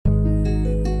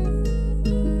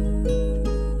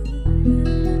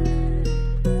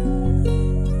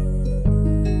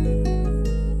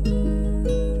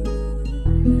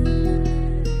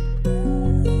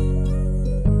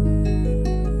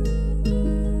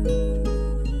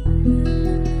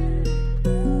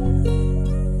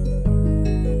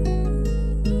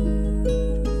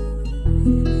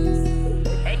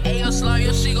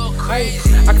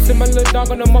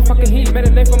dog on the motherfucking heat. Made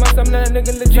a name for myself, now that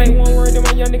nigga legit. Say one word, then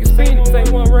my young nigga spin. Say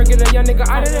one word, get a young nigga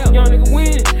out of there. Young nigga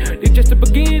win. This just the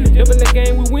beginning. Double the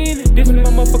game, we win. This is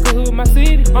my motherfucking hood, my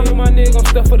city. All of my niggas gon'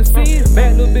 stuff for the city.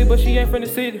 Bad little bitch, but she ain't from the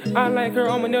city. I like her,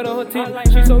 I'ma nail her titty.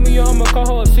 She told me I'ma call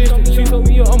her a sister. She told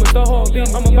me I'ma throw her a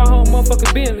bitch. I'ma buy her a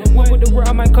motherfucking Bentley. Whip with the word,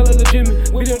 I might call her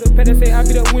legitimate. Beat up the pet, they say I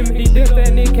beat up women. These deaths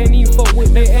that nigga can't even fuck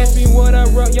with. They ask me what I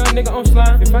rock, young nigga on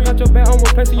slime. If I got your back, I'm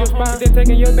replacing your spine. If they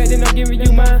taking your back, then I'm giving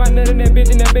you mine. Find nothing that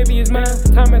bitch, and that baby is mine.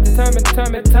 Time after time after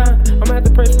time after time. I'ma have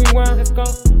to press